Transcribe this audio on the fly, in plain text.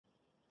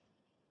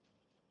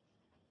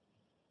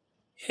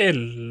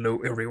Hello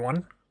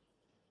everyone,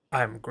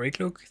 I'm Greg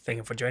Luke, thank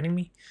you for joining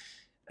me,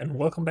 and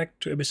welcome back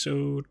to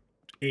episode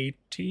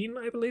 18,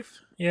 I believe.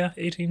 Yeah,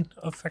 18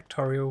 of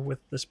Factorio with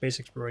the space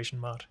exploration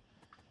mod.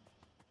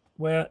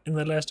 Where in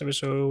the last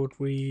episode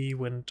we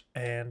went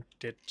and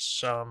did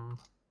some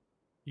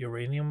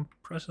uranium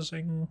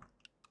processing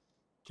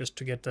just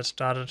to get that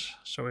started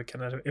so we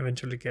can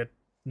eventually get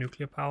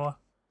nuclear power.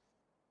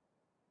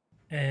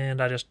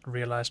 And I just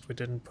realized we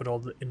didn't put all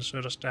the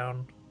inserters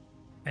down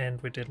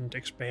and we didn't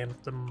expand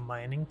the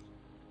mining.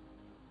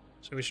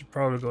 So we should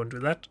probably go and do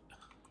that.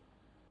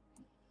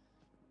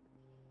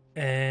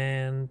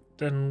 And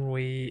then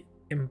we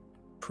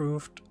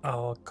improved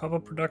our copper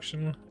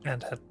production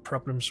and had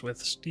problems with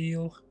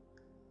steel.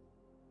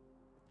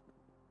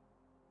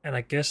 And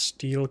I guess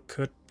steel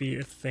could be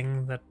a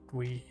thing that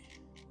we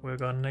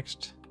work on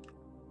next.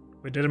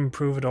 We did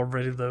improve it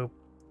already though,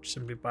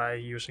 simply by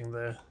using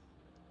the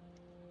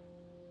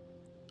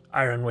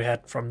iron we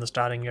had from the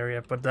starting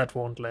area, but that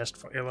won't last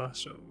forever,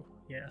 so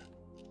yeah.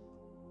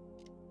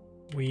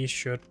 We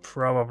should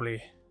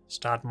probably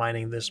start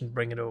mining this and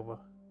bring it over.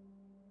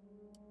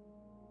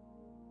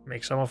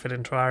 Make some of it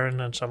into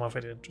iron and some of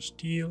it into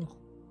steel.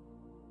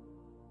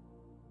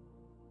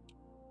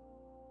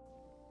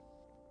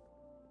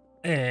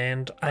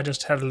 And I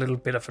just had a little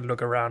bit of a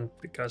look around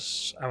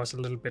because I was a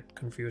little bit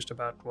confused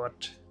about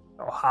what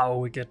or how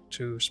we get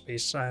to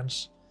space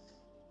science.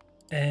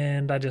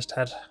 And I just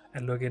had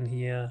a look in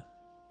here,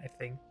 I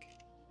think.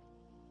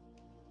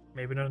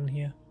 Maybe not in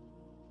here.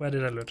 Where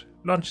did I look?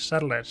 Launch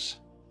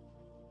satellites.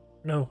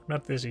 No,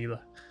 not this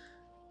either.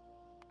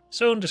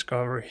 Zone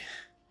discovery.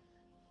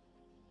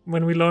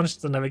 When we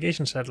launched the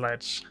navigation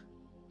satellites,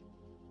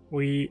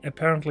 we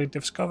apparently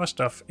discover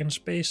stuff in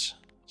space.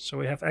 So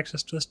we have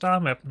access to the star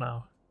map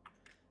now.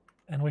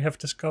 And we have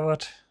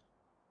discovered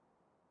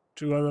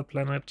 2 other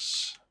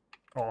planets,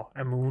 or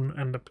a moon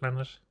and a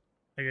planet,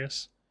 I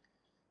guess.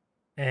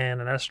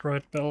 And an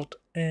asteroid belt,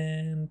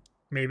 and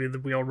maybe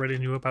we already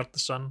knew about the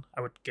sun.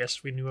 I would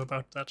guess we knew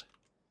about that.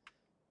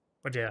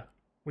 But yeah,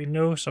 we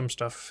know some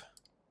stuff.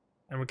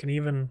 And we can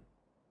even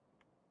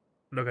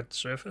look at the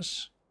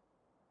surface.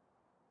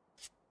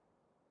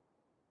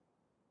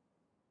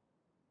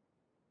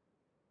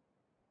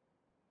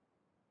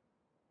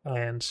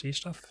 And see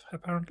stuff,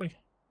 apparently.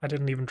 I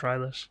didn't even try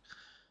this.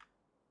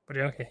 But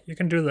yeah, okay, you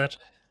can do that.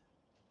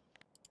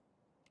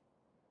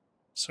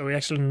 So we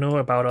actually know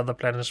about other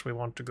planets we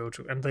want to go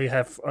to, and they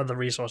have other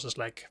resources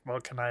like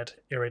vulcanite,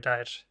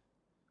 iridite,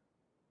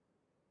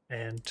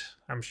 and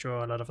I'm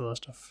sure a lot of other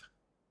stuff.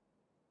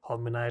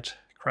 Holminite,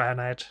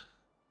 cryonite.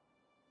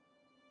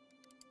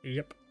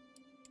 Yep.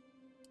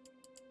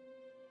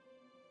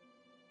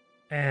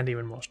 And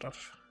even more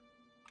stuff.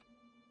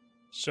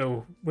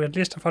 So we at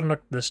least have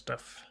unlocked this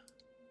stuff.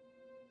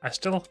 I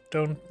still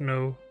don't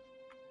know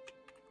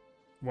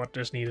what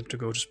is needed to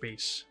go to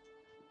space.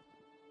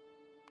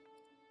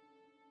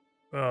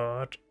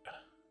 But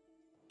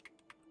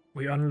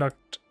we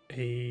unlocked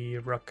a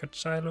rocket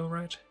silo,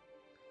 right?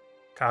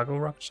 Cargo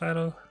rocket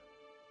silo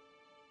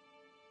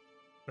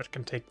that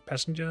can take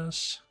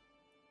passengers.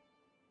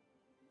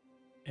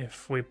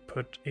 If we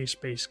put a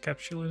space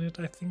capsule in it,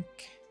 I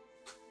think.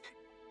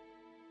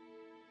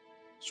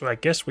 So I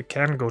guess we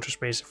can go to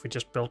space if we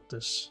just built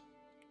this.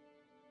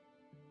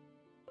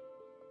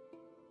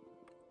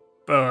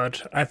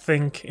 But I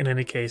think, in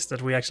any case,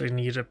 that we actually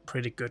need a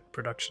pretty good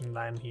production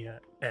line here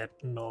at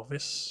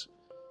Novice.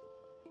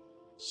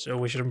 So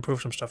we should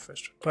improve some stuff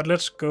first. But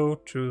let's go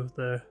to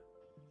the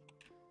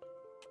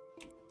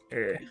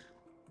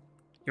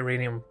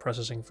uranium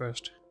processing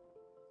first.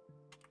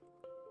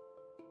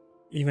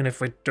 Even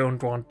if we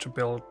don't want to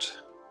build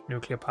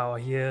nuclear power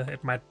here,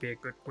 it might be a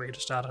good way to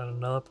start on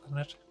another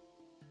planet.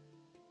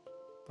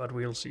 But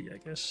we'll see, I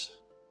guess.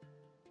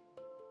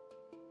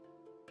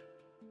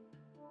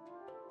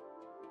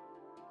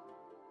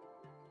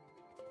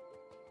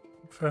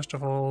 First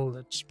of all,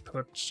 let's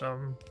put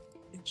some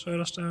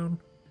inserters down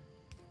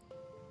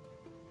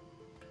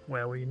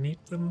where we need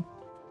them.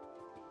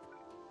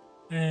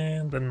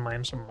 And then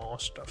mine some more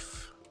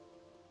stuff.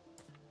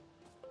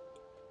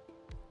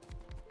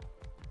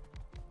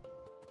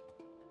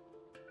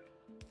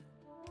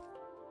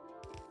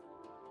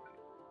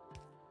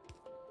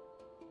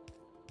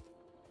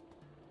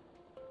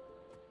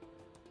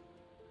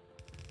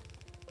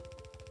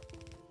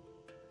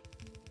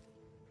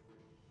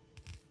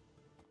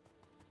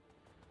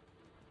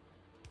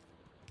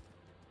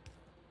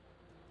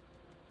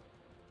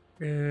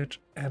 Good,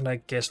 and I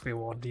guess we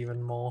want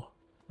even more,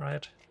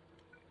 right?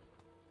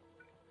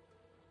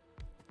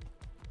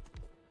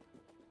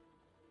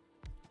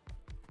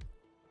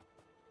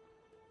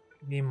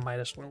 We might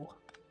as well.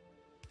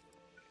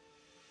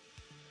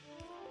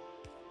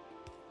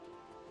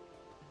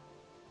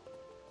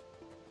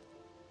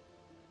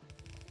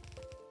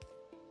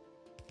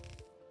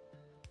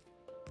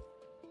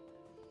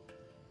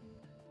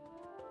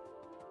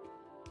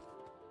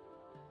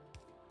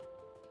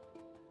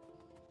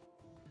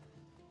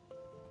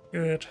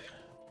 Good.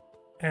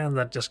 And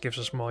that just gives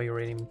us more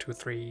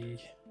uranium-235.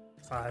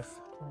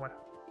 Well,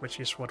 which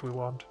is what we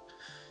want.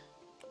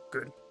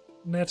 Good.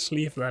 Let's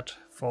leave that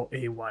for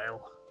a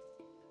while.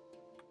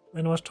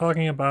 Then I was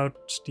talking about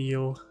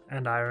steel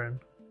and iron.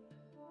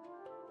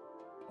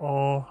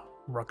 Or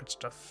rocket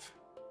stuff.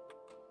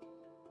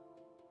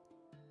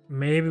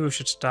 Maybe we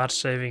should start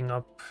saving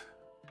up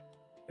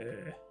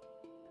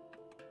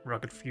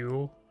rocket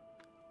fuel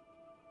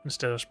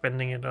instead of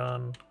spending it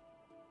on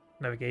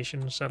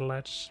navigation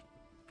satellites.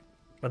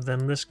 But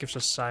then this gives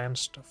us science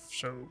stuff,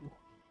 so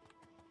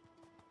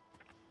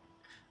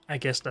I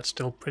guess that's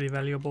still pretty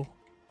valuable.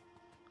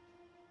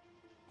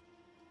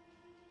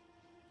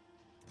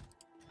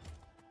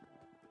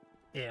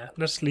 Yeah,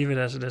 let's leave it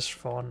as it is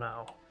for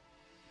now.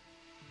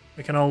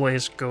 We can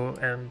always go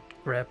and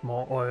grab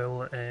more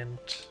oil and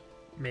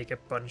make a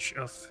bunch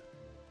of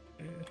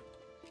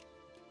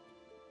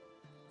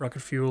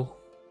rocket fuel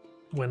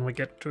when we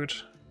get to it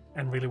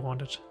and really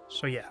want it.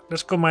 So yeah,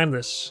 let's go mine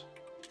this.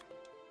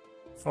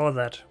 For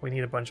that, we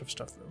need a bunch of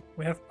stuff though.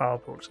 We have power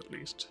poles at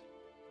least.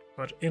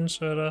 But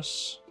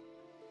inserters,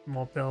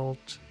 more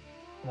belt,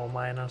 more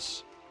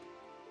miners.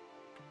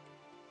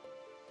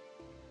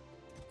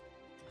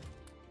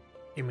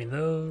 Give me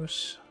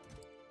those.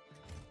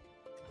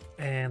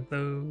 And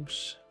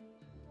those.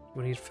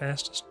 We need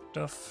faster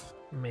stuff.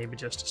 Maybe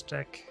just a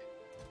stack.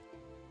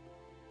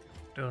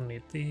 Don't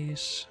need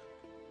these.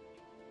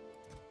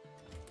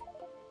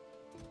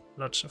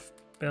 Lots of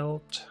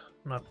belt.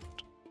 Not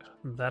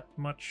that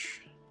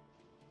much.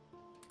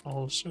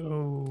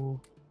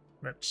 Also,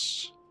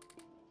 let's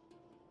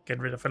get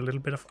rid of a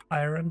little bit of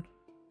iron.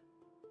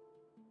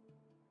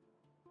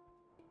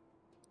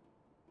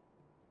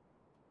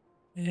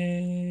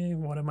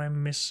 What am I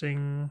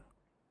missing?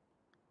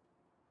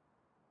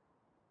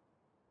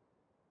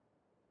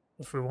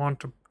 If we want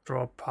to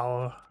draw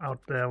power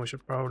out there, we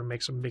should probably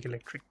make some big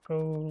electric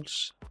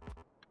poles.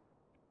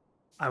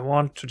 I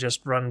want to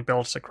just run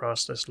belts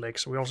across this lake,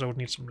 so we also would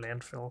need some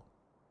landfill.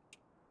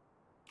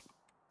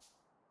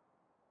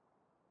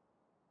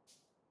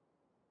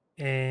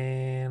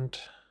 And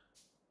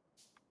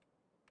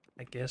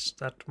I guess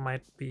that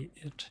might be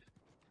it.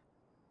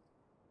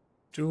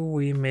 Do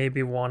we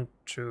maybe want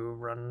to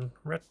run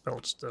red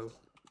belts though?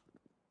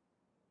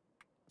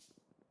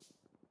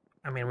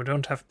 I mean, we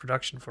don't have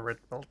production for red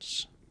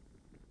belts.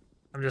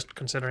 I'm just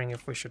considering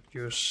if we should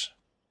use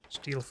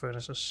steel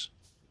furnaces.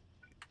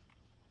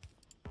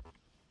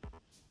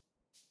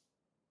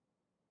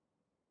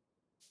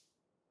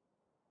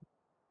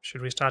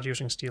 Should we start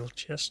using steel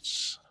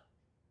chests?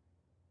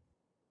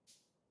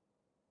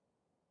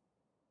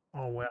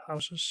 Or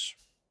warehouses?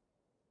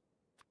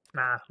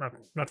 Nah,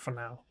 not for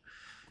now.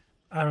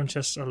 Iron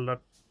chests are a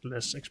lot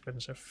less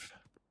expensive.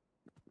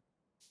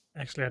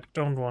 Actually, I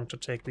don't want to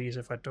take these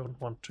if I don't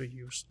want to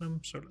use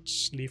them, so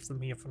let's leave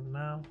them here for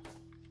now.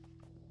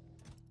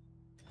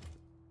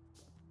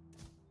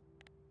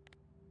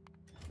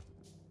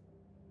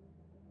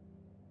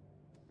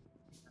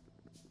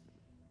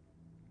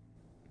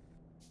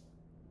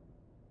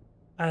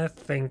 I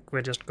think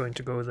we're just going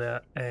to go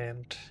there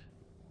and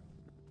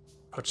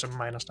put some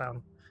miners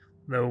down.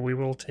 Though we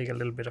will take a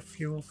little bit of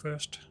fuel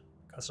first,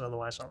 because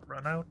otherwise I'll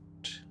run out.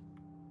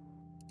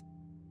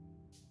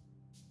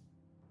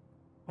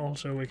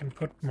 Also, we can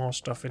put more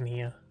stuff in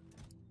here.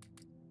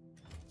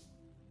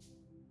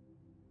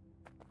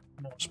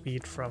 More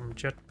speed from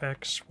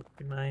jetpacks would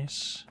be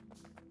nice.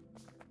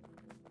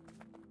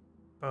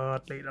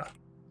 But later.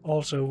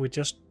 Also, we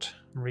just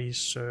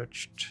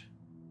researched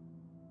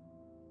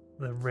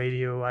the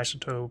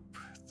radioisotope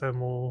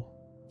thermal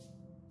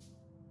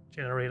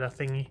generator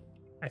thingy,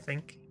 I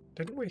think.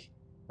 Didn't we?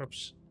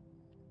 Oops.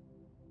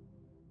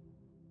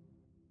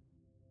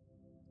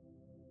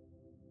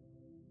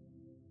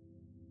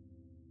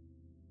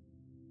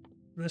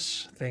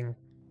 This thing.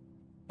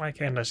 Why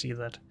can't I see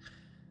that?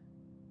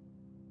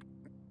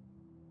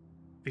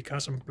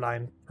 Because I'm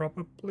blind,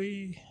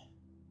 probably.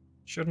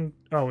 Shouldn't.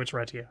 Oh, it's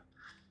right here.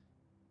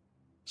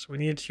 So we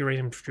need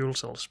uranium fuel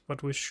cells,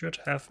 but we should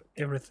have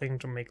everything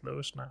to make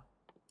those now,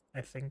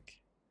 I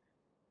think.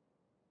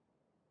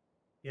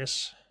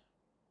 Yes.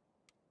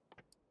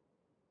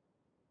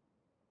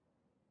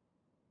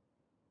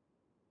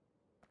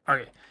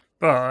 Okay,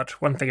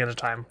 but one thing at a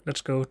time.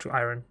 Let's go to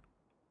iron.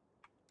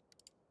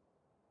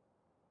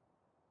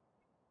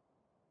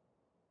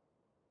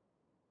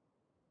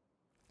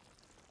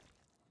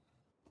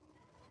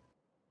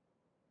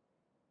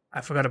 I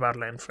forgot about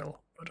landfill,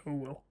 but who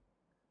will?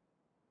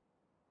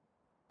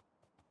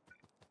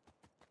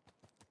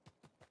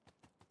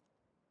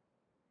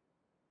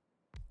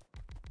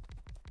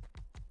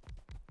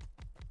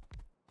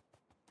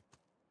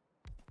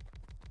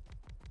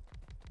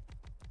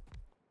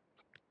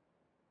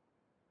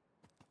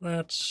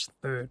 That's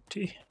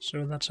 30,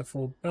 so that's a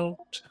full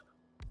belt,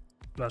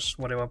 plus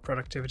whatever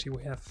productivity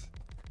we have.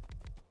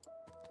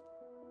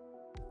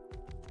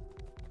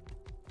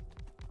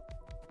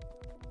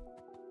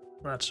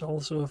 That's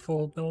also a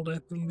full belt, I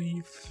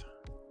believe.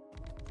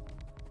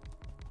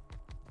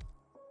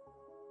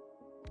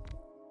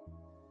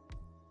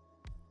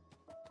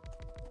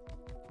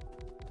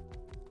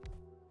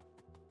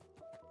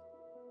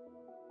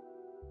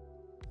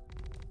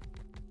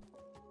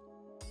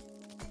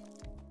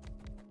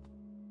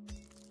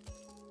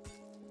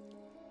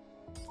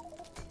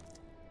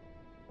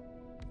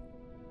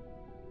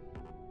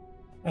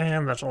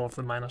 And that's all of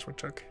the miners we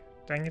took.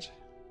 Dang it.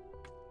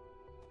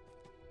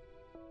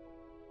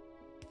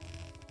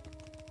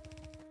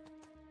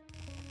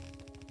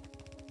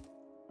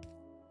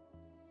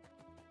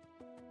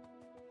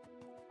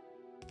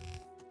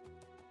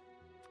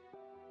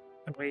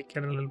 Can we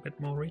get a little bit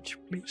more reach,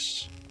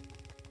 please?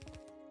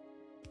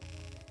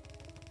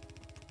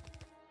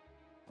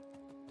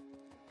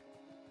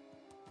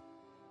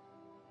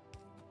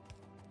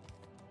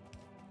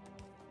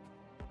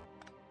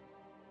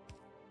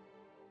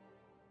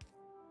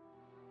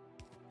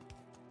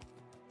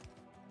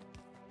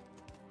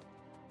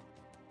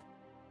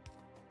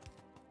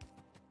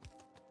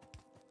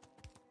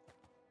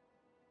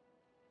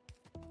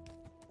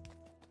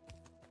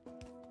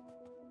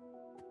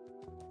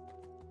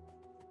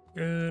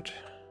 Good.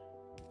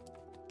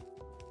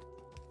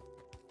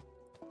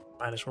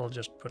 Might as well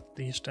just put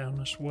these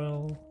down as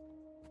well.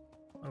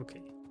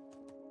 Okay.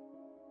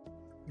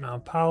 Now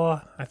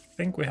power. I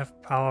think we have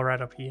power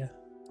right up here.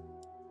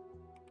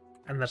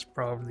 And that's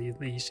probably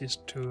the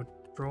easiest to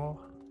draw.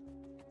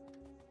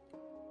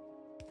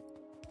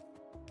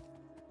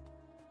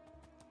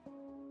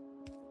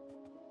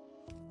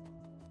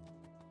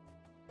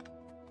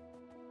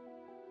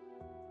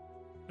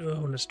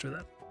 Oh, let's do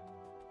that.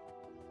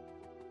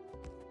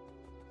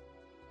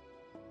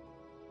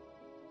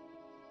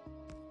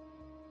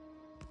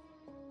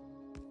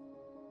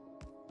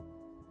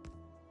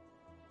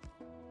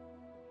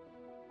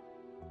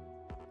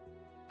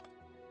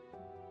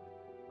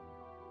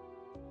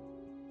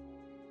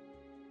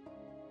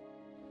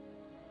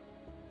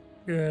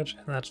 Good,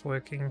 that's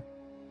working.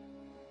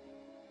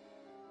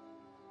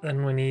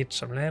 Then we need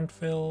some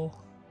landfill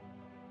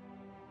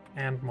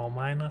and more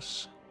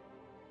miners.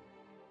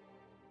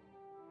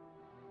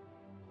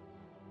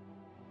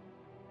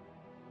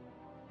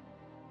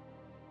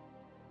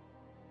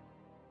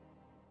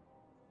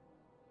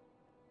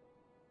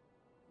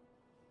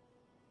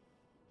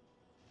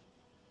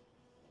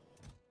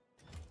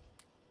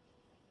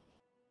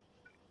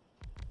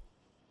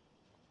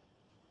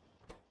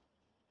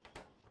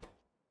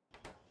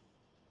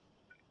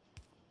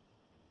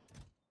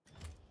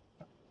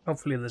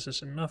 Hopefully this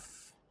is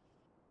enough.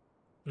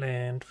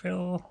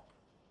 Landfill.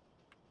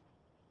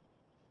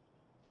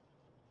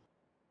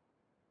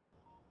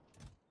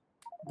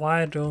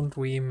 Why don't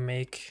we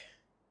make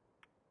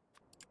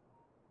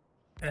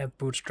a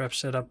bootstrap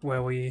setup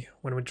where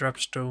when we drop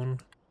stone,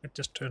 it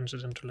just turns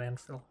it into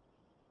landfill?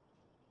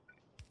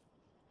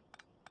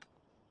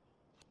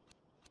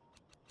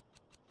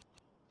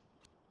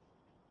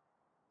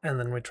 And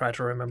then we try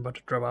to remember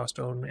to drop our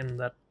stone in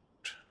that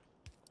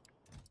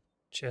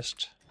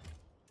chest.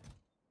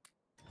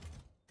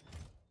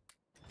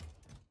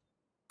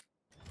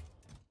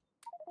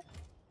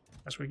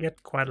 As we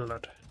get quite a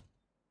lot.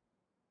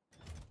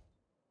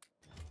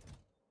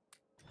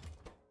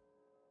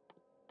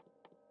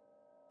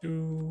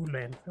 To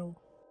landfill.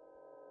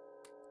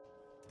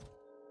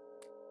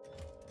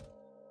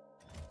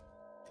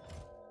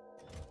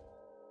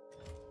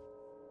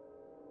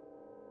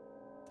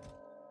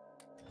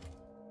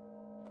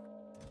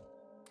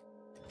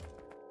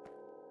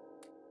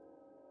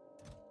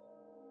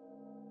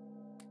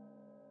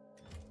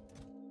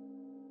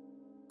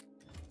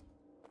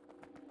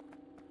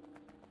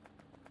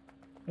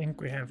 I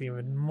think we have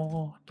even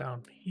more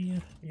down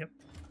here. Yep.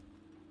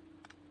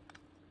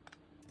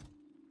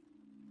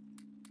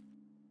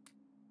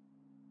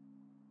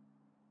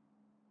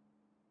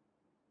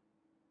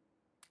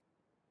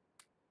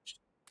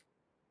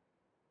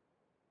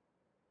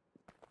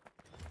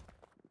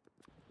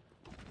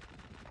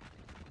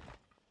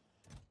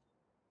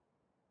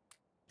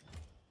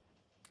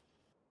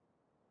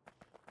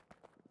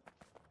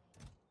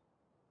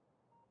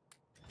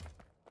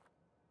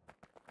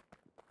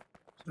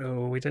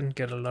 So we didn't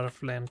get a lot of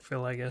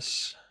landfill, I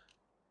guess.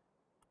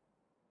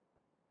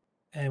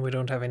 And we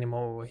don't have any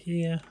more over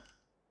here.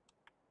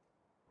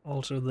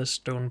 Also, this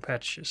stone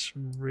patch is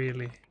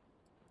really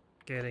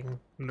getting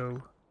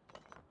low.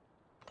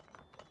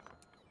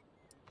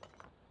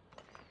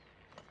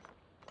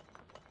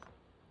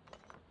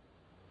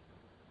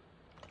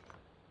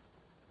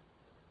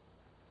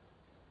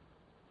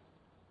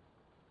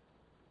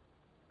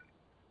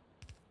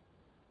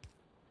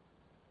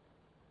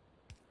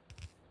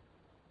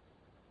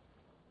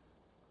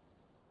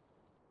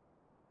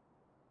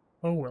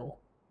 Oh well.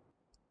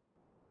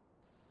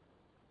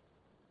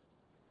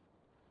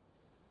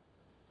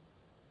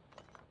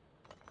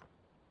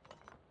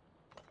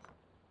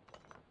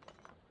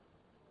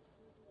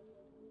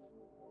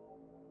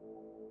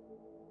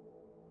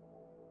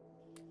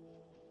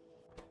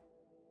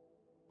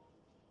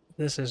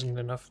 This isn't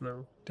enough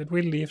though. Did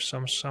we leave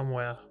some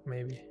somewhere,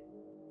 maybe?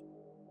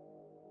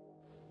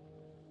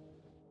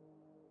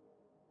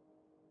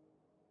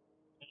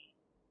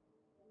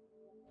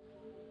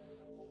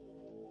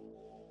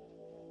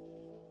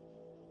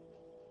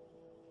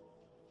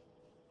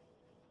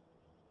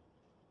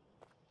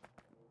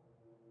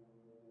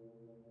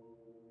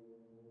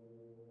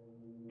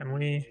 Can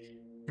we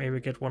maybe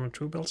get 1 or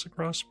 2 builds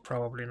across?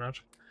 Probably not.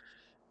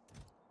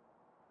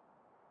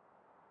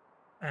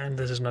 And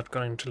this is not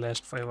going to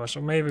last forever, so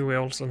maybe we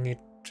also need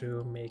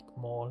to make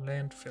more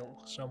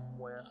landfill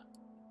somewhere.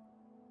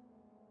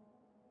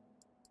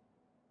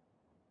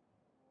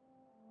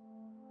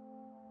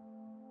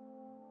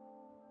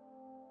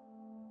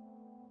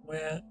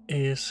 Where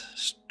is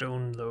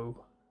stone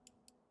though?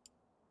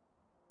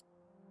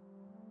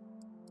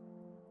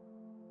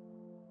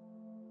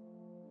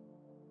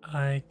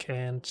 I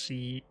can't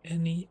see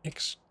any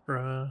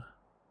extra,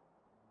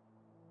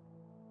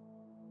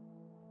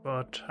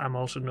 but I'm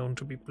also known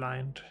to be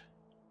blind.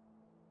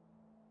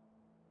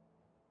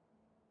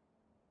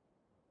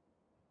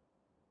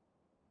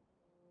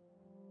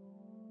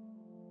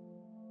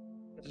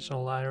 This is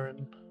all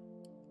iron.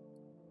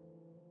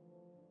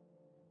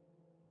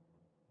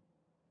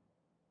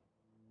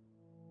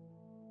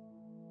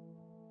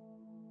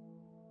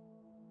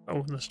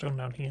 Oh, the stone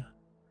down here.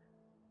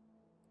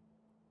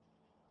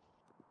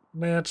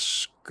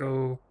 Let's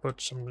go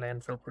put some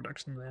landfill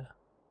production there.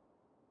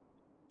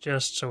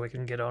 Just so we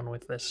can get on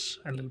with this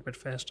a little bit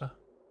faster.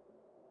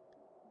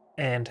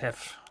 And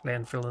have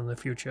landfill in the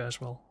future as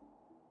well.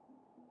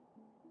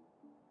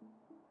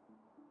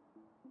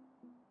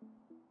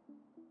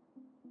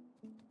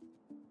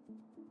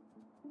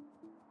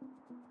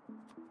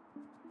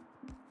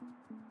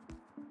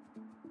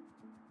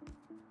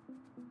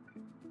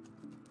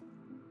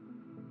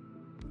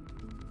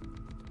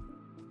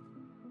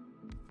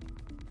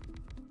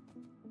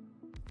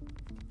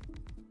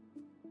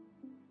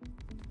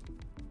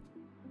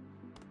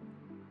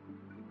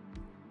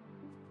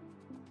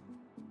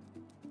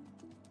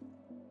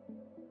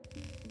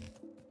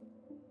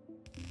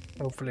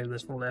 Hopefully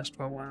this will last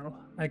for a while.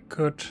 I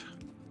could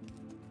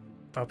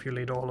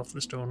populate all of the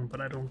stone, but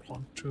I don't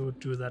want to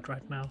do that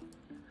right now.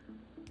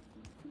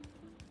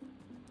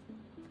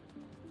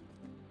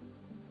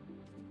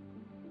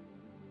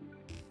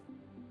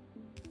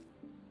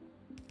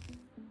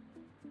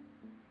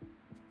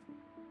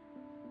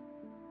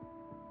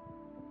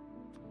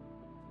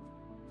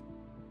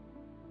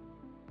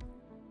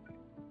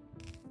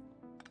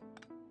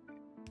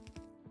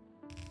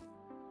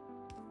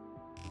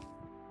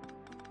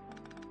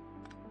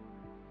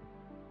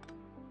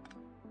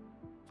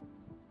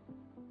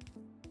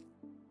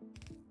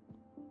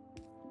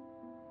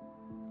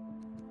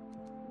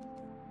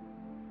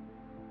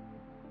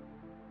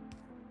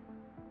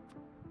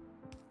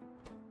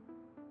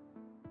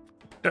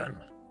 Done.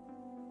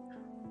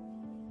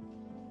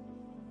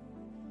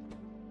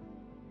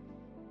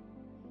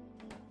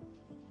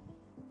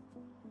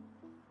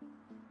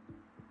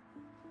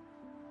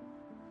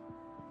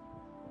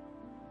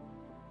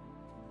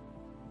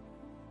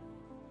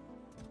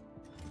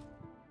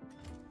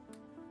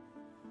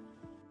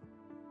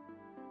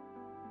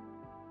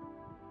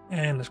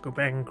 And let's go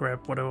back and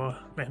grab whatever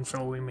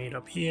landfill we made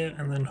up here,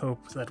 and then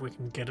hope that we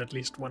can get at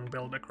least one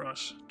belt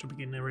across to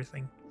begin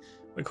everything.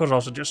 We could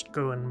also just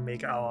go and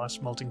make our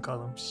smelting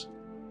columns.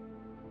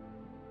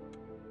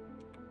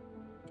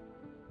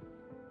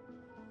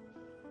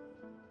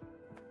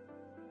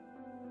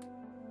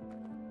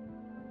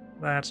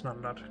 That's not a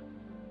lot.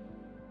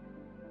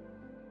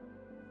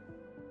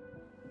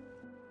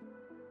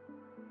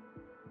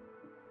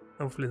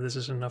 Hopefully this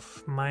is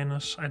enough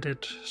miners. I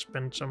did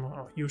spend some,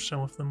 or use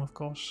some of them, of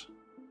course.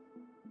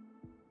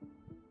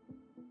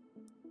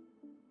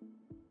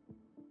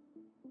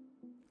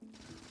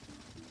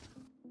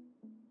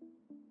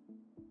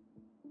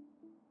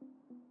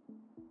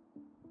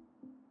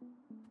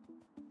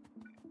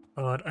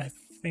 But I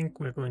think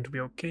we're going to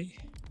be okay.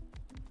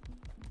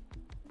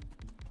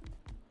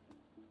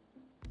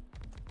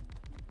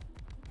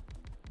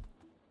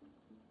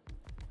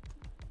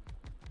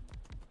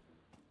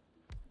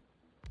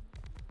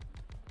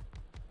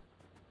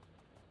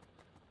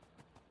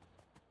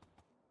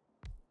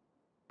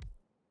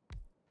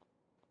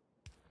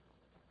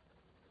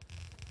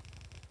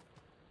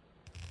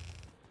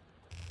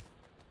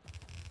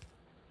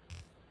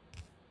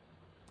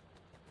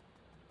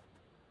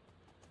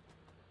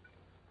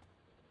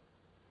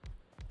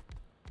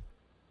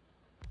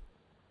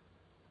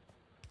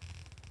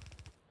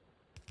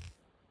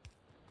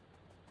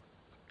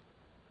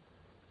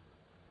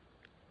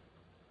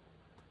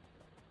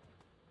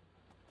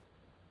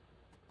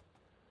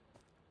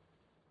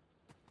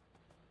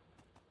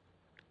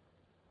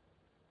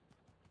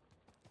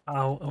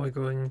 How are we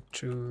going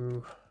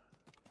to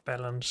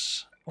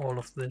balance all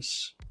of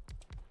this?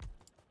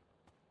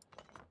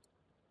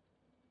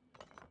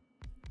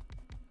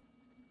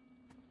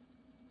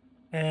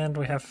 And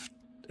we have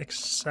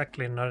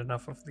exactly not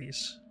enough of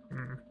these.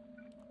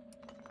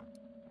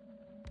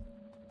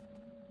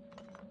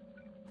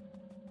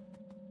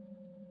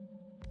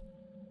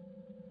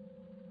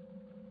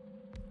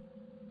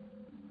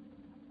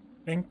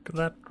 Think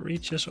that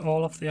reaches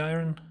all of the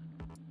iron.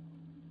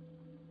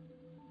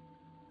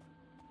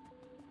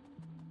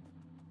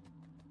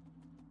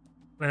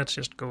 Let's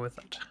just go with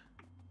it.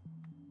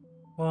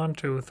 1,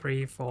 2,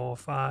 3, 4,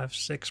 5,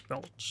 6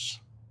 belts.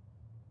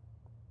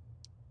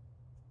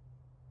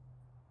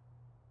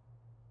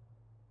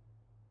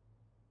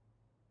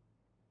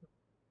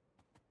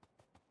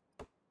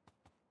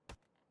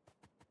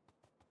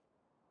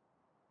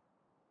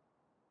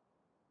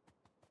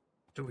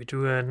 Do we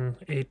do an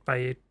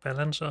 8x8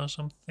 balance or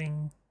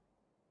something?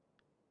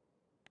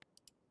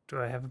 Do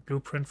I have a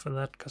blueprint for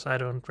that? Because I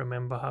don't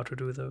remember how to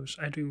do those.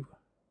 I do.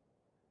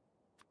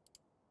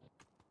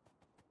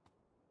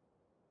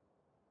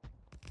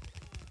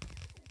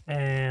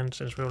 And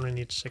since we only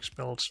need 6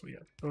 belts, we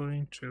are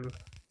going to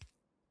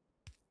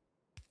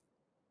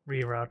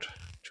reroute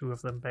 2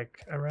 of them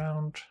back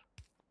around.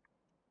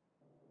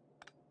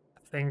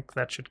 I think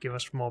that should give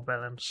us more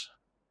balance.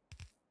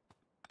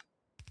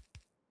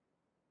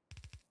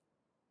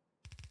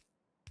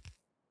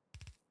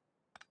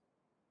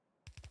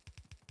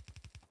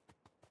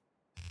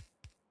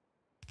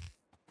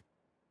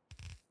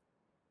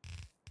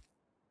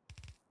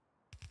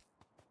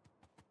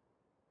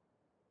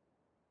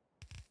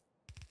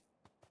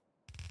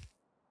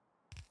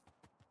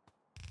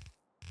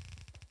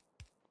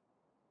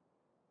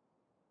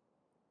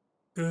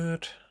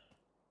 Good.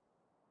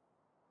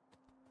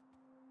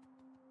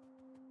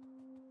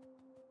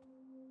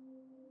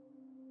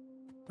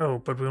 Oh,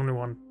 but we only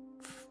want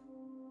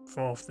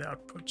 4 of the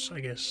outputs,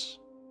 I guess.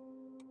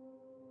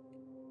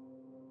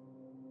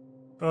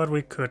 But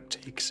we could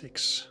take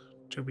 6,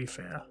 to be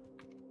fair.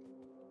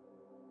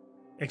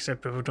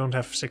 Except that we don't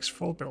have 6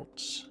 full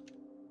builds.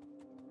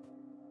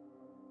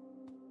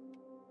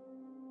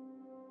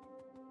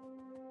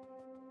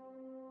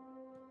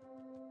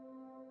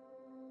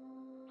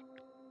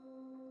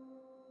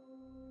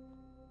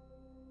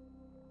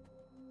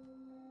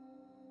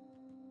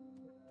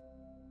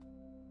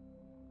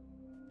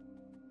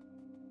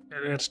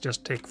 Let's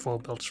just take 4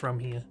 builds from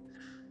here.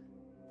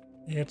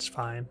 It's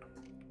fine.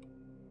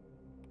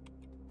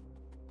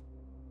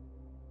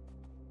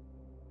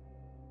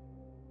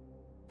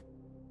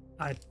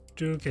 I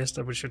do guess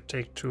that we should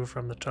take 2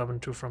 from the top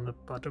and 2 from the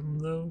bottom,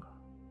 though.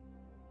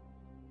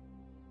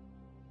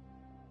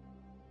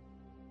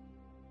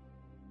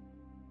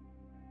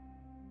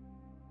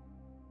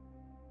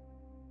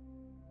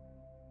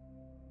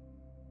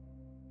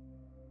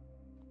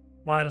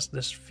 Why does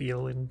this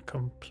feel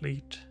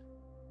incomplete?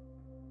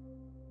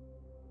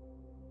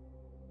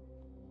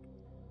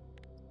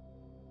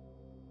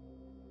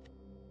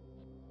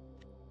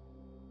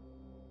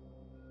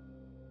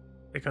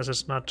 Because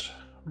it's not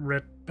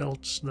red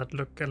belts that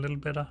look a little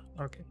better?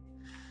 Okay.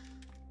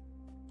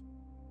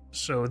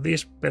 So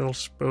these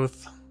belts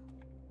both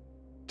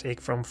take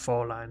from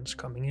 4 lines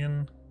coming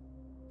in.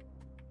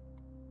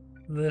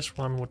 This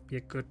one would be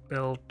a good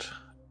belt,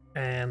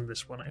 and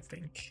this one I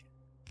think.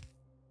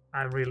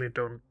 I really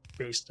don't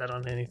base that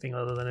on anything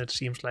other than it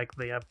seems like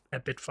they are a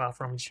bit far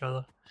from each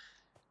other.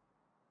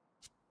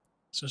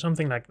 So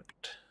something like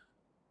that.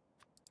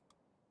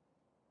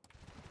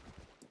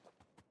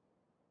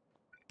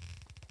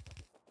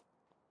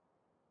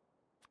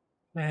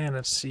 And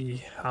let's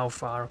see how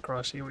far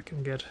across here we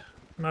can get.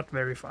 Not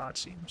very far, it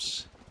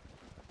seems.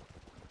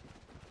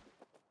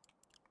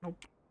 Nope.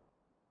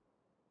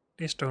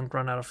 Please don't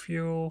run out of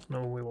fuel.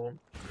 No, we won't.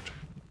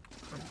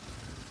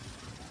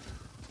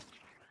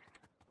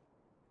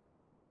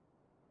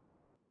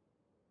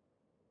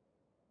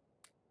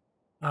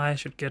 I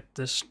should get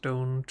this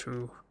stone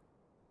to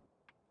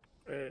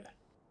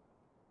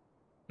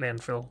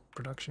landfill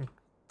production,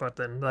 but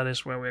then that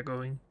is where we're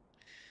going.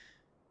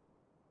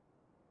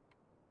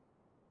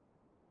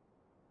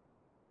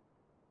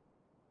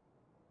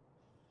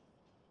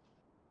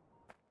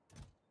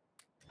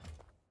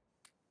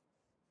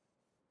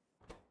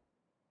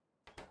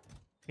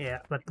 Yeah,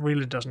 that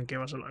really doesn't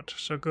give us a lot.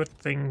 So good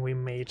thing we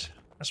made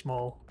a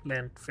small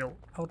landfill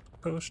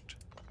outpost.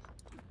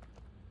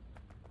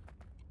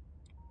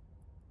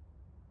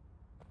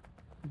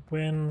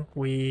 When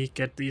we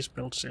get these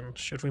builds in,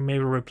 should we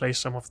maybe replace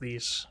some of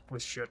these?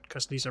 We should,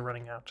 because these are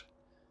running out.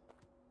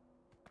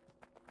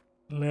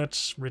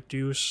 Let's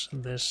reduce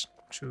this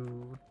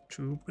to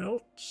 2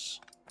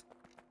 builds.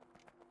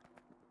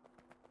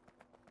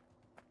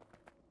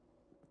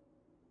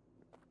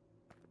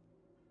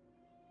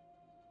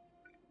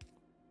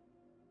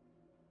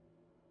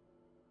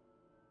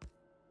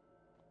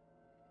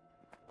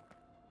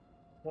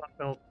 One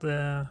belt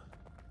there,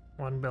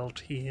 one belt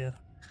here.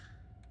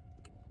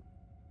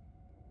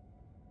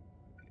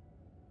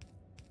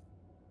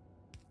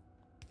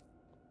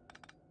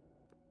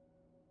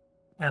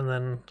 And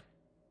then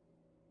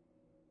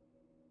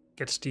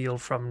get steel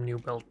from new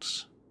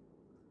belts.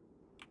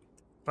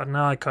 But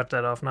now I cut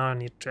that off, now I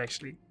need to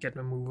actually get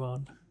a move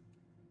on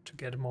to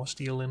get more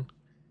steel in.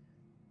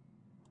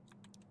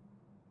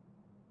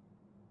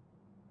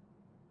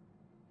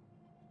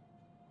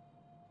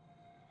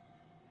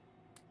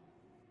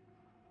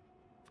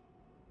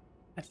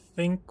 I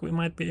think we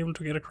might be able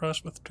to get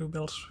across with 2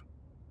 belts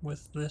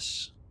with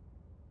this,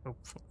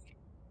 hopefully.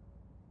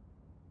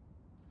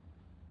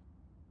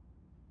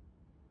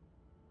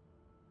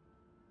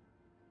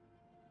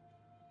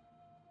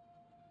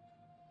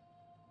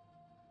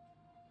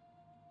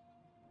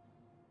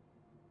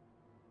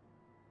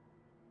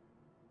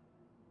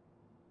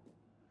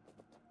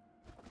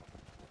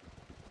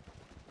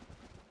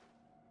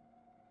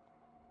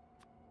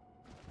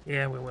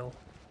 Yeah, we will.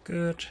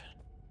 Good.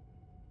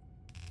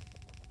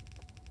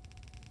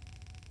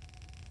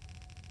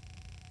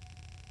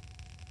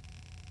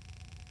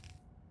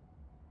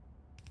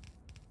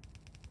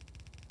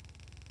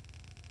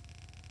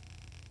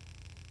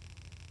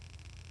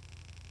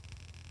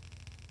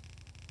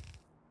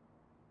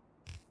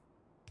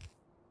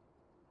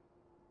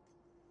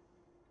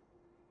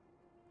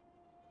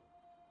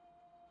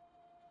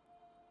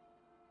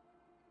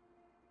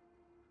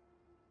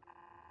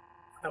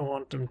 I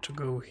want them to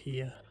go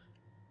here.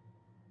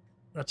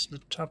 That's the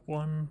top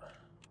one.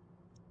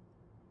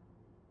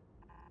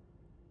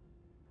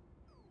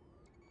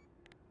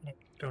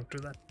 Don't do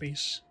that,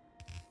 please.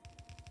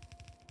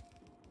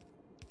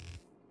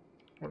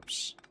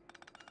 Whoops.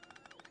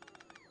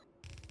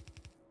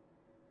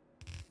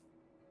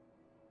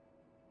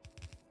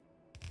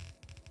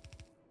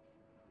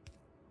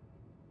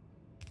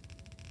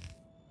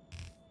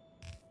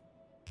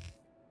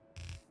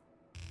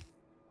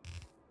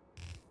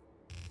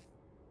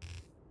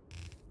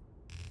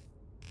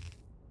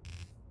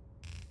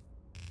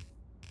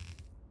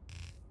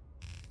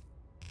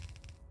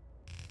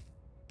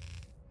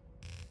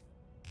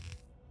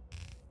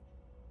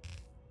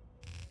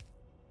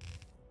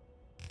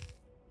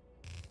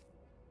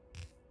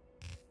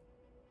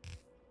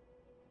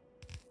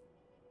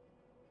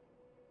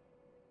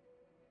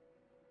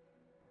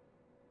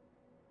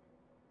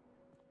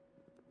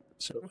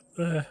 So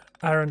the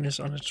iron is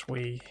on its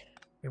way.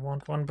 We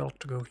want one belt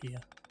to go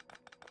here.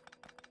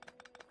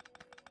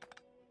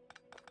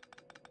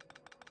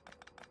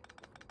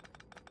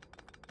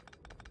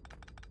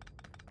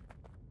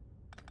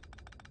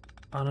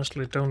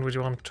 Honestly, don't really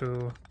want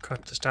to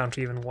cut this down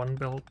to even one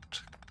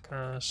belt,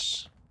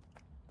 because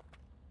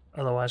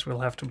otherwise we'll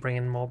have to bring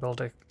in more belt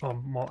or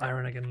more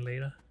iron again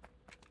later.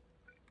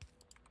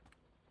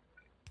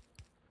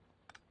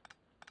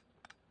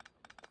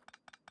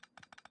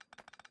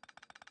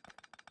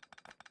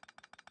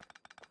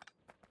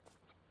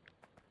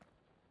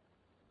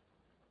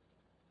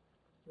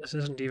 This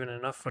isn't even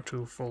enough for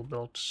 2 full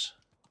belts.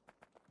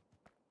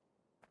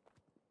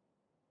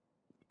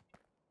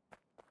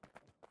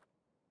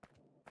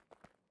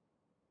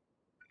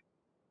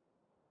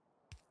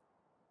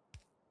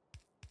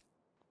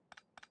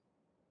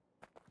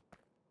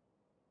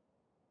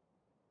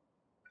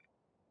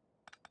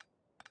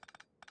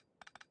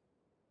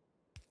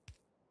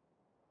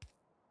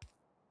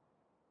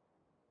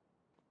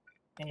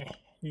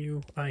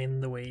 You are in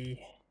the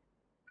way.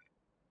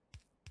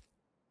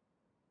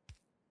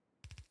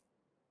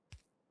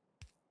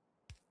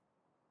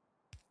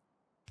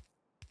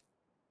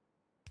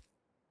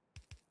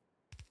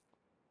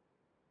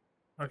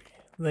 Okay,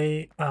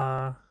 they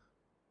are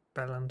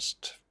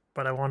balanced,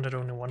 but I wanted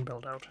only one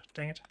belt out.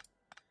 Dang it.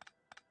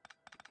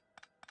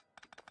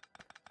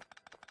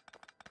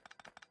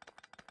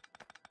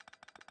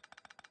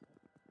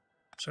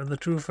 So the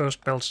 2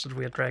 first belts that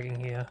we are dragging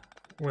here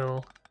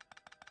will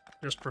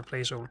just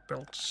replace old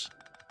belts.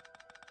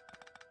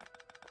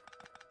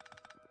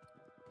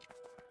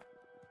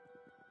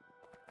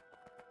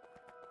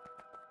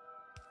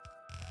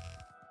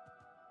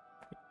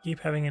 Keep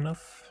having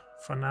enough.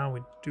 For now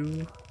we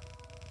do.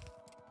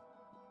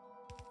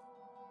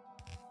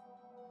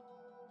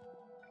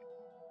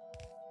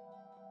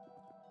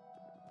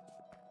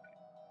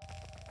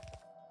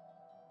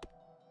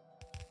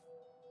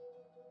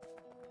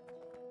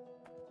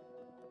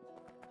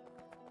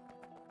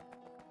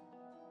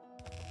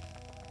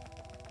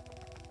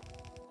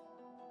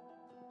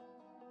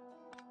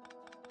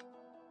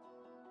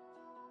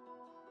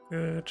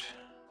 Good.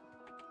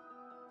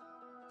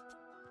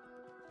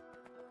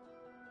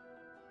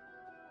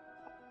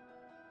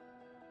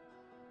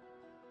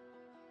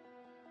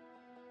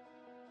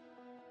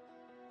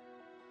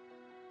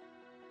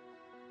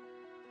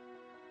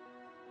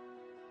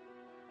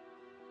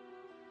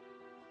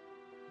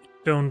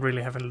 Don't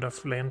really have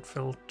enough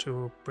landfill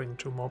to bring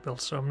 2 more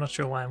belts, so I'm not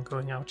sure why I'm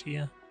going out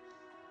here.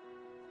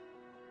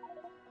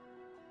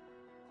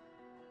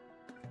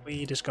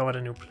 We discovered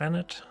a new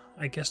planet.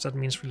 I guess that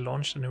means we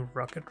launched a new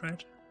rocket,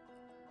 right?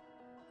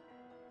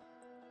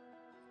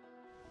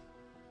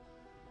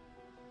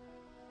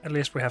 At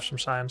least we have some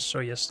science, so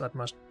yes, that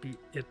must be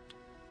it.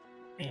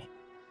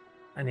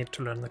 I need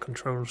to learn the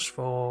controls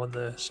for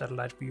the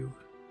satellite view,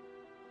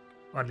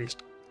 or at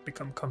least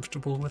become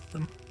comfortable with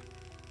them.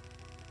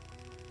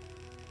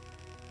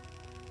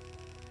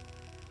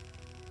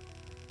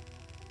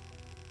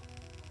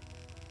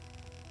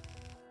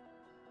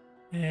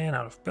 And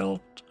out of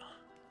belt.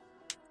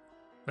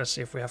 Let's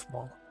see if we have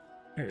more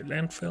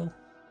landfill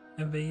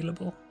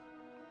available.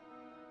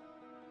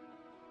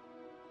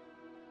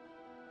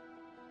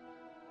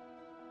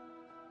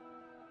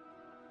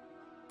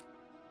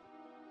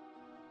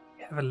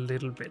 We have a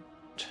little bit.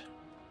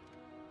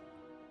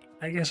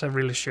 I guess I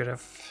really should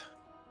have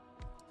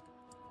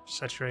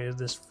saturated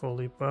this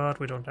fully, but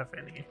we don't have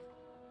any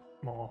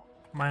more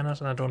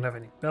miners and I don't have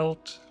any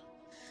belt,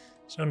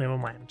 so never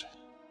mind.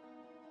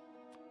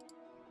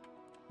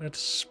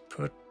 Let's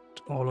put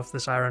all of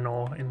this iron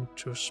ore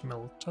into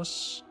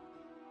smelters.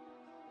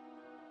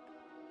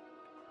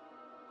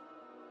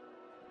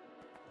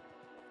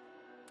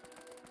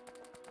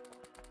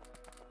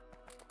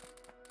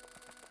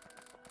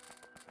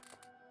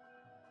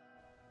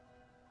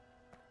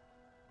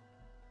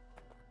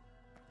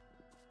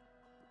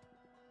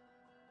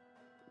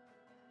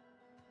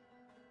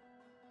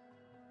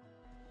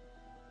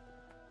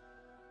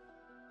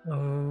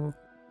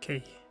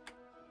 Okay.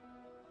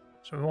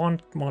 So we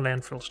want more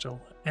landfill still,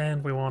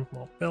 and we want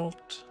more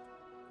belt.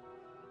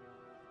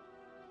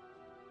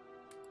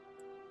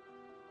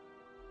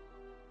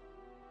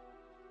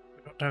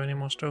 don't have any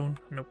more stone.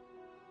 Nope.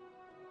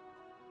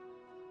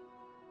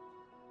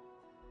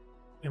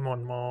 We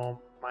want more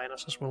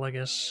miners as well, I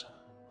guess.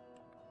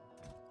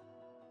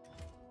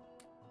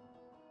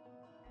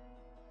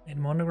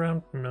 In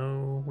underground?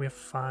 No, we're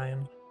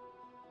fine.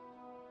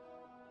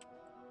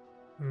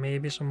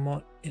 Maybe some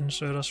more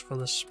inserters for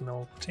the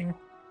smelting,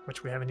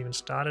 which we haven't even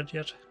started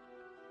yet.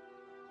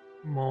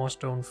 More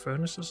stone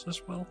furnaces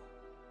as well.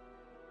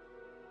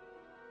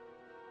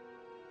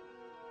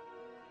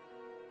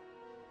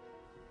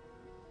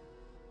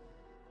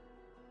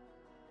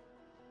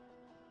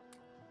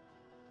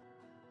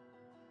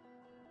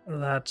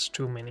 That's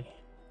too many.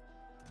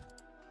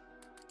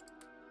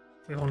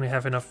 We only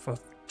have enough for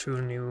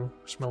 2 new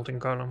smelting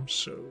columns,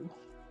 so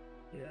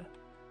yeah.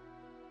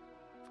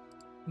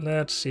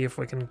 Let's see if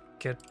we can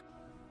get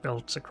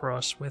belts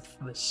across with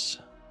this.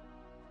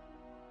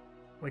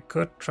 We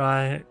could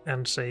try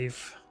and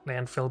save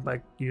landfill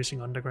by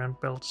using underground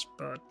belts,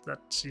 but that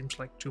seems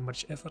like too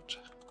much effort.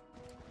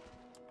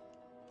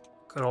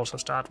 Could also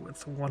start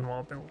with 1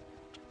 more belt.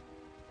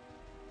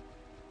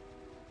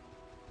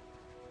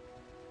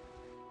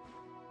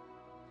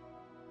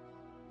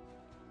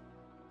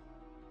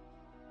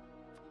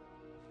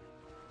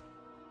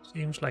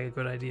 Seems like a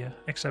good idea,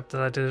 except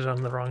that I did it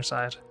on the wrong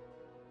side.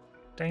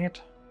 Dang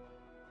it.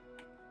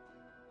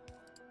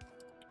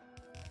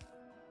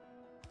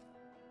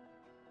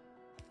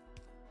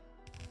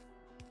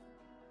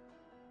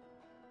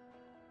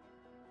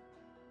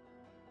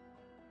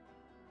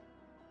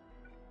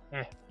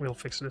 We'll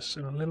fix this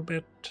in a little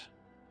bit.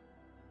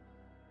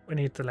 We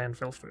need the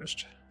landfill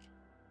first.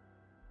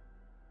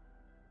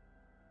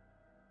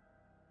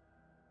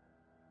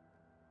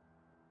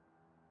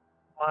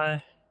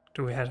 Why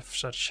do we have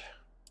such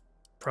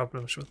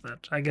problems with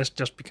that? I guess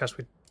just because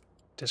we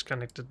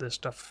disconnected this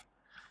stuff.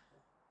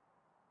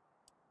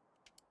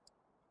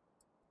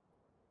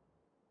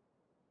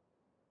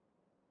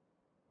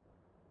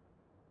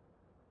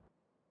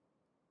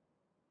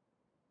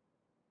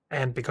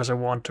 And because I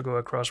want to go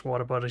across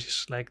water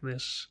bodies like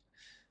this.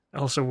 I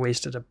also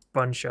wasted a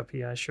bunch up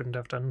here. I shouldn't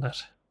have done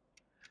that.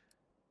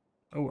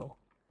 Oh well.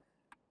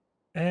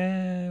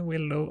 We're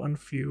low on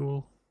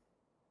fuel.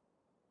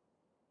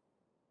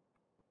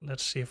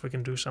 Let's see if we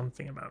can do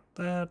something about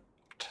that.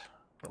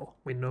 Well,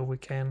 we know we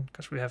can,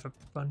 because we have a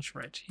bunch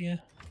right here.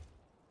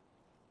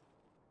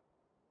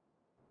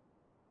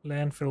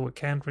 Landfill we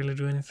can't really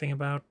do anything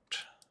about.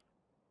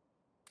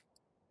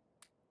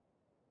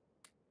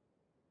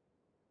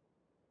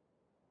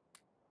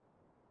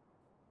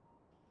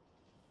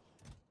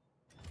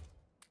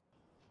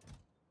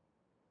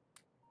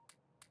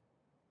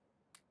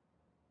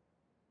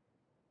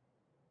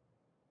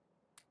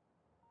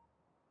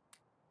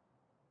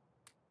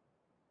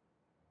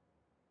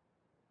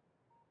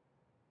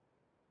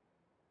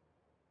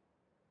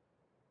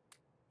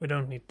 We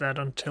don't need that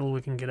until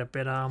we can get a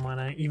better armor,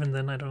 and even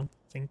then I don't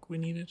think we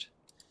need it.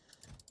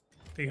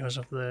 Because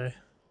of the,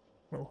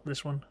 well,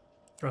 this one,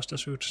 thruster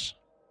suits.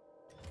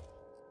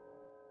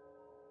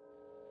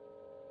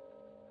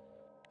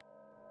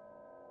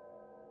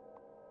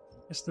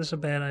 Is this a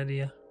bad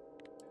idea?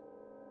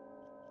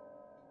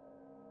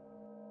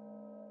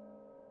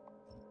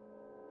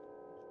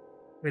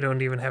 We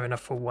don't even have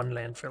enough for 1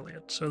 landfill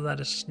yet, so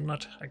that is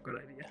not a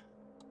good idea.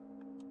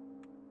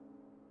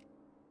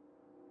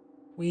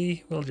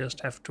 We will just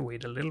have to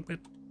wait a little bit,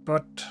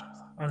 but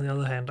on the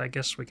other hand, I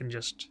guess we can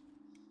just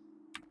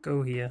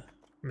go here,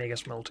 make a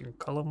smelting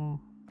column.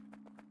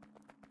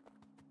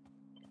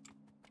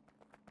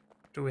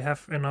 Do we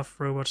have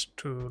enough robots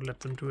to let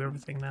them do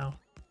everything now?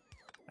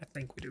 I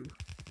think we do.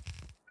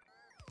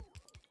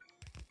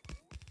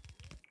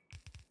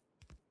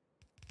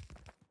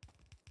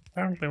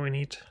 Apparently we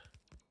need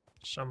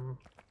some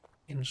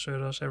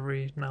inserters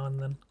every now and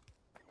then.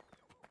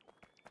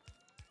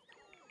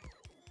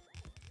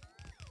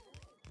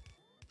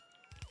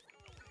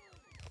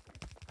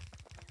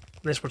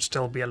 This would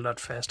still be a lot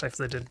faster if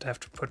they didn't have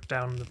to put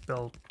down the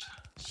belt,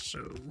 so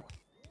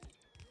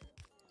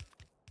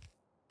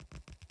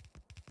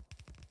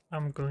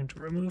I'm going to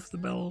remove the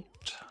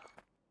belt.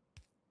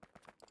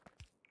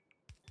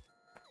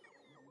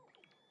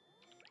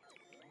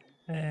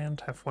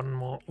 And have 1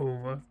 more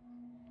over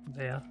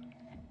there.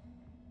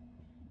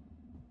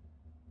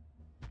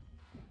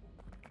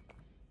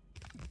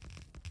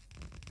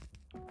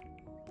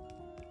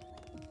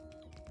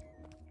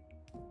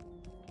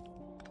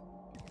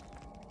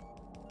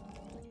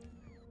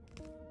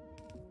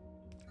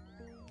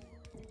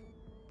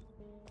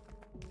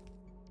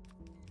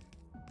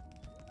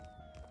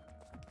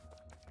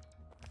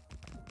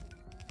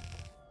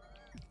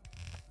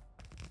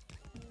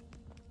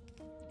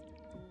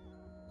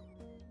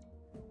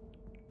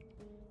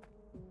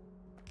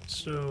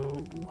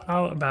 So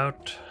how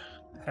about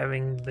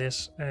having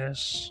this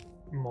as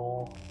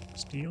more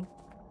steel?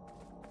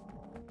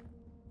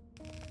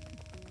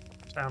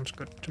 Sounds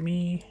good to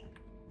me.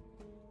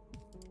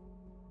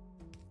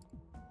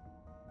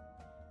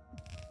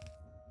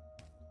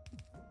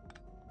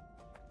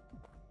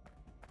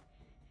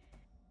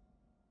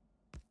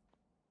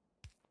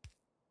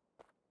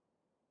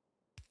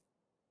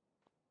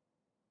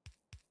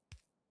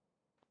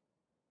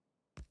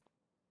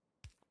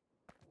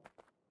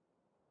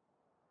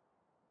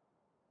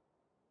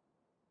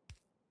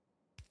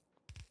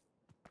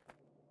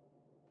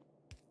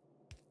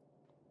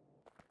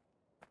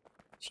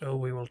 So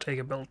we will take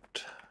a build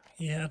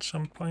here at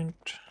some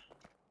point.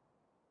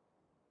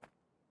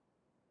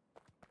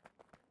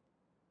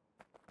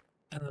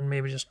 And then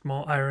maybe just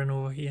more iron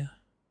over here.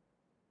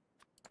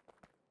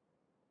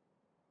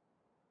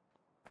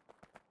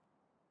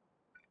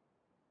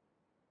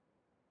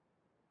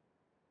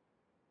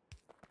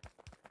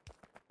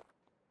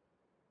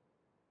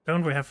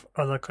 Don't we have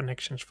other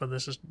connections for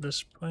this at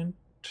this point?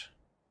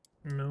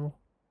 No.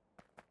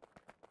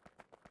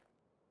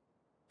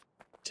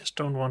 Just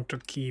don't want to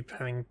keep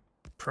having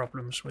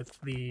problems with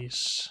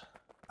these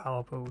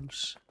power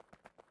poles.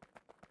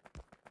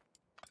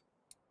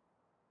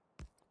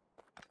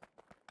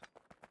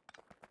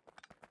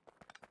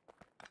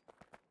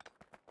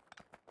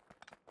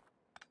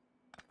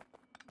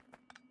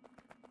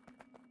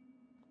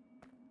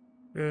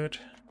 Good.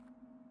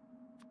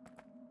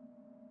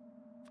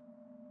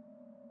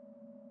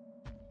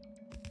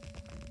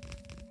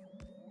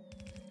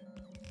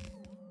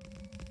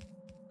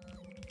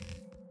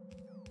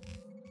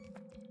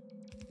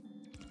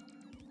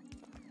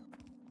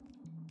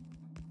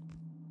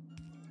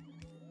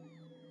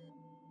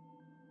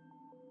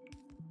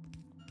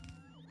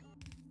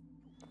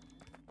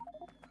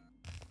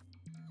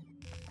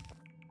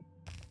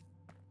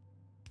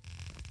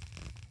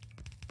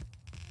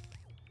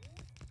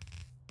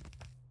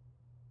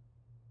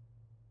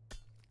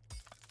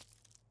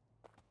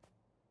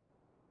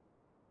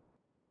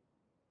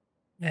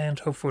 And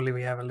hopefully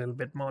we have a little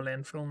bit more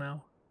landfill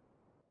now.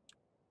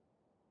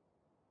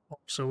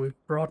 Also, we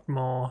brought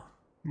more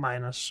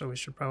miners, so we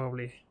should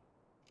probably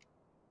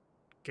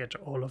get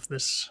all of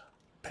this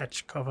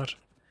patch covered.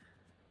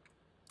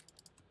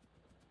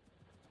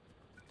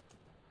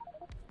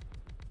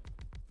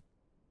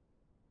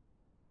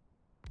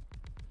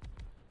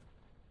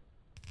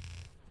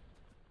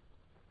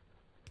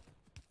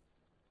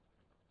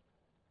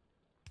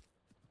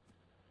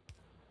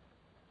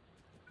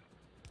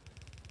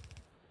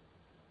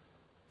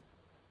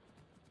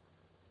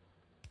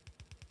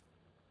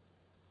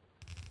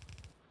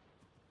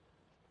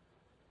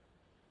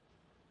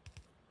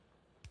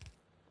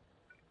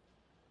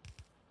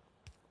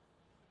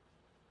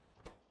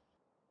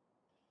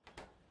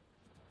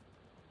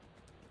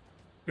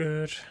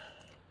 Good.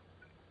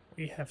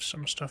 We have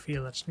some stuff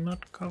here that's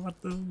not covered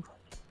though.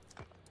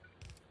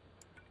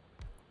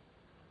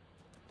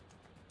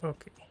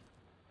 Okay.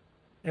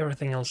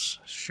 Everything else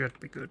should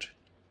be good.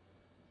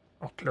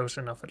 Or close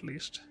enough at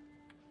least.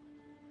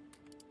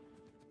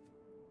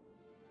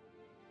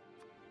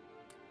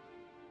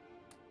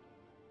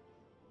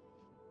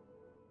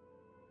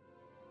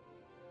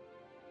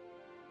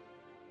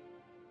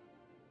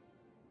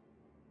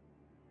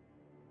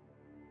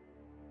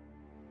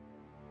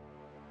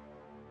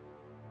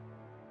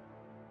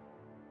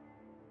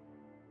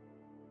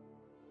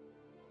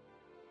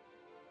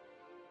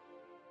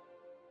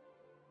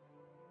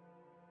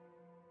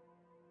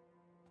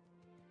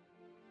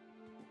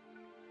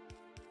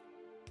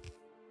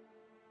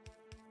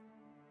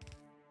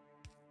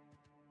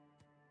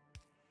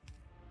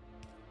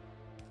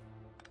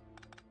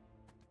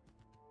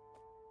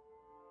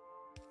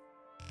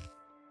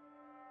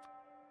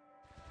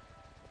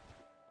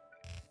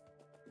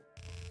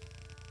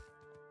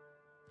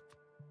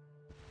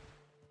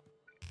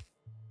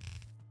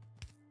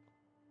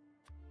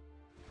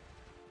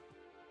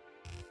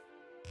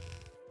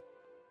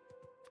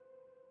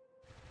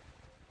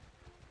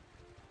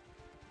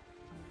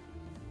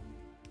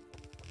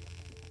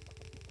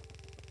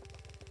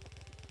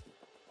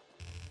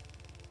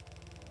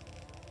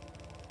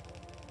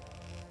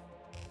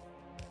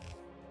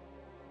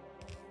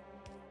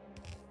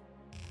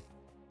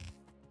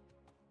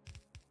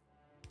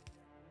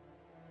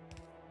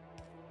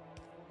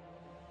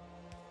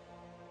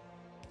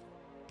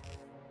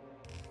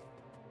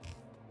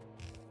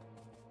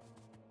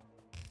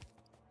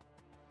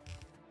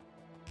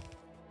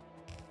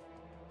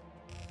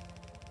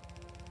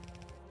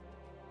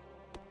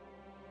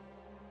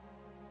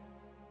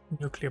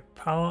 Nuclear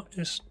power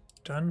is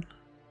done.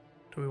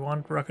 Do we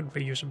want rocket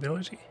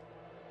reusability?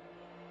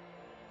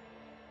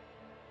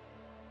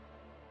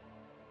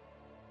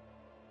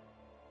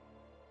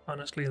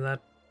 Honestly,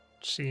 that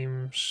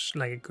seems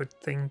like a good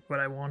thing, but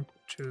I want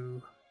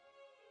to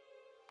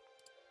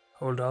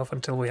hold off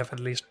until we have at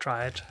least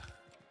tried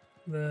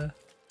the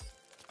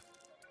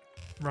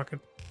rocket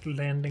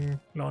landing,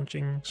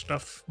 launching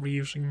stuff,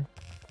 reusing.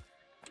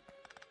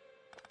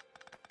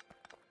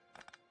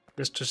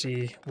 Just to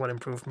see what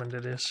improvement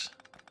it is.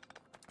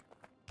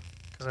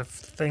 Because I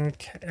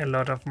think a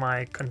lot of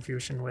my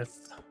confusion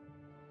with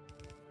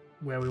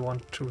where we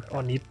want to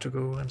or need to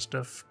go and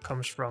stuff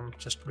comes from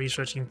just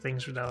researching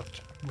things without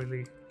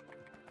really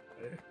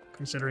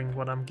considering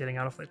what I'm getting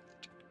out of it.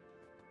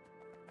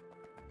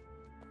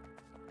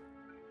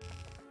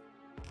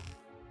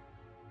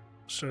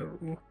 So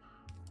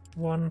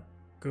one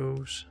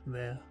goes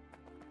there.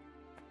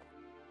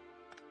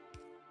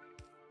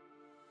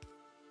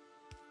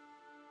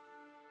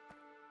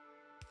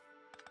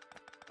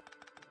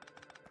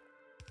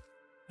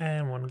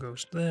 And one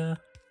goes there.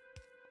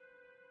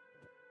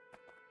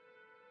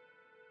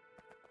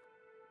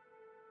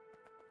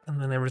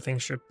 And then everything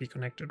should be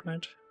connected,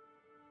 right?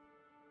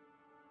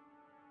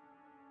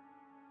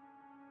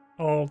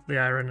 All the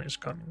iron is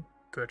coming.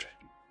 Good.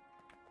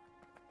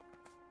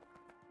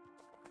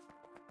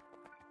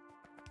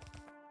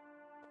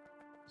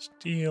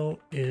 Steel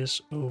is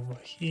over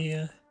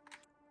here.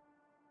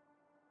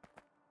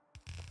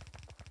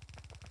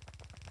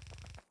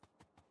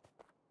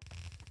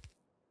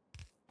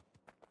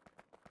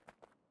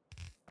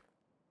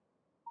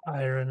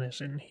 Iron is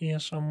in here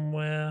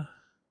somewhere.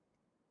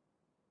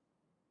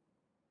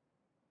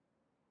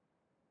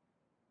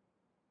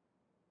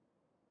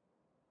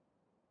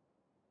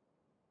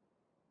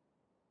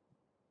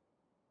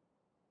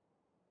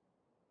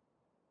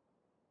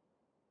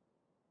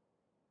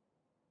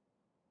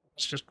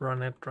 Let's just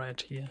run it right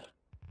here.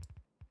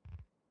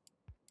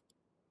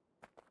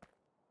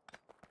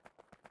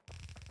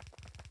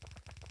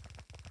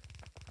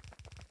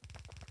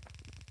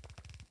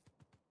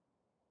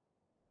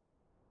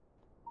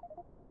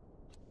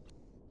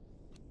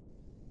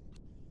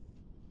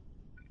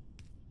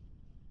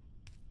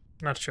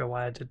 Not sure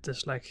why I did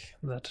this like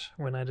that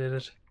when I did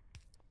it.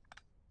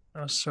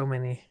 There were so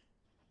many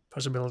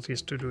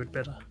possibilities to do it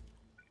better.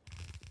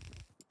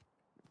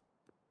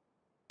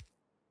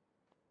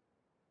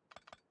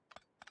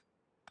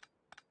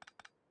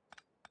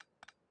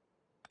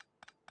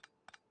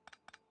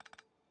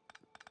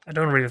 I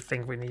don't really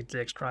think we need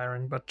the extra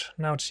iron, but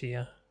now it's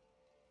here.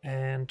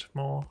 And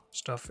more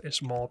stuff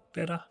is more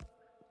better.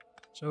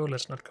 So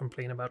let's not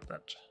complain about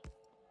that.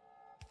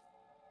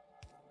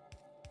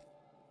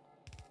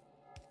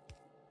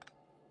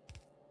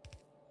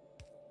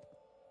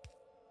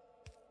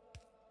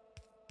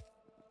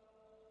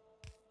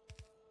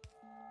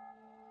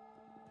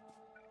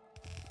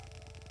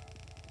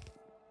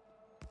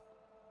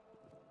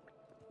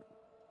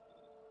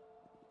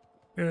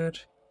 Good.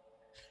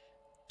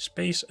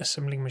 Space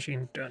assembling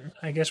machine done.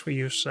 I guess we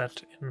use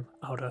that in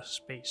outer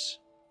space.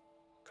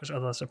 Because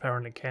others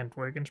apparently can't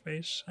work in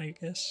space, I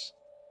guess.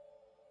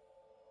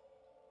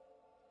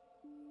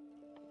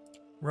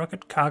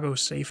 Rocket cargo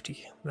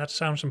safety. That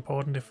sounds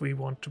important if we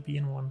want to be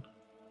in one.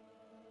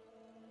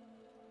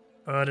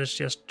 But it's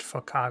just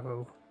for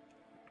cargo.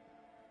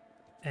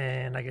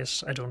 And I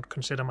guess I don't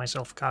consider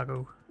myself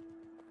cargo.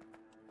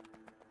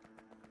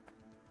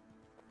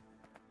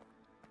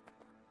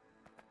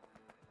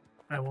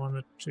 I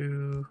wanted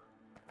to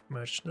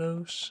merge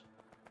those.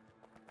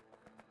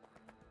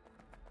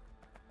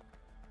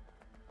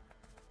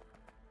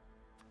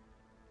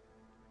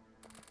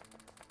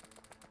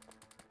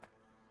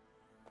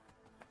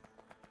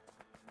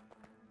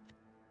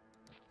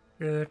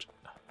 Good.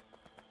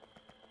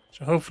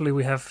 So hopefully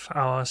we have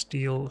our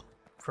steel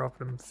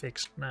problem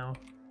fixed now.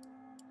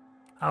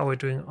 How are we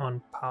doing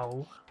on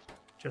power?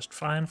 Just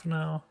fine for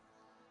now.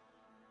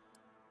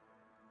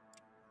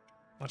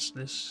 What's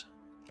this?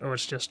 Oh,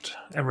 it's just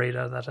a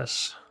radar that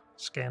has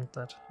scanned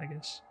that, I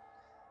guess.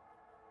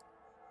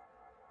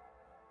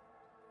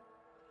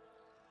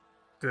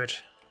 Good.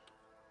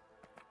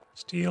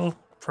 Steel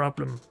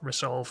problem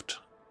resolved,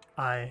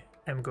 I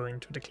am going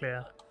to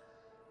declare.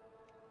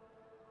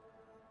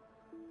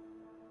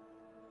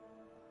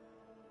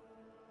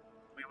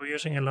 We were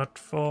using a lot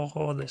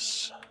for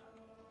this.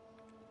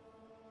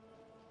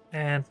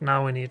 And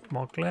now we need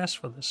more glass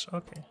for this.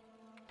 Okay.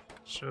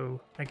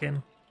 So,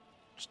 again,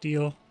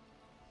 steel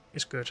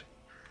is good.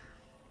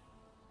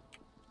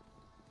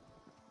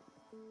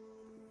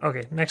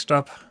 Okay, next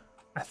up,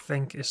 I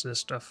think, is this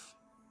stuff.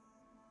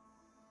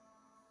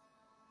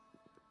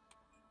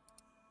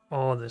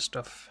 Or this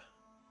stuff.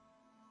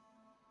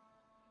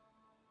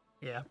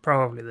 Yeah,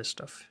 probably this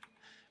stuff.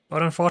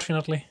 But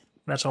unfortunately,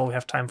 that's all we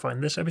have time for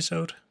in this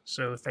episode.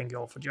 So thank you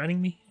all for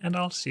joining me, and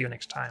I'll see you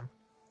next time.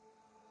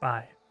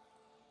 Bye.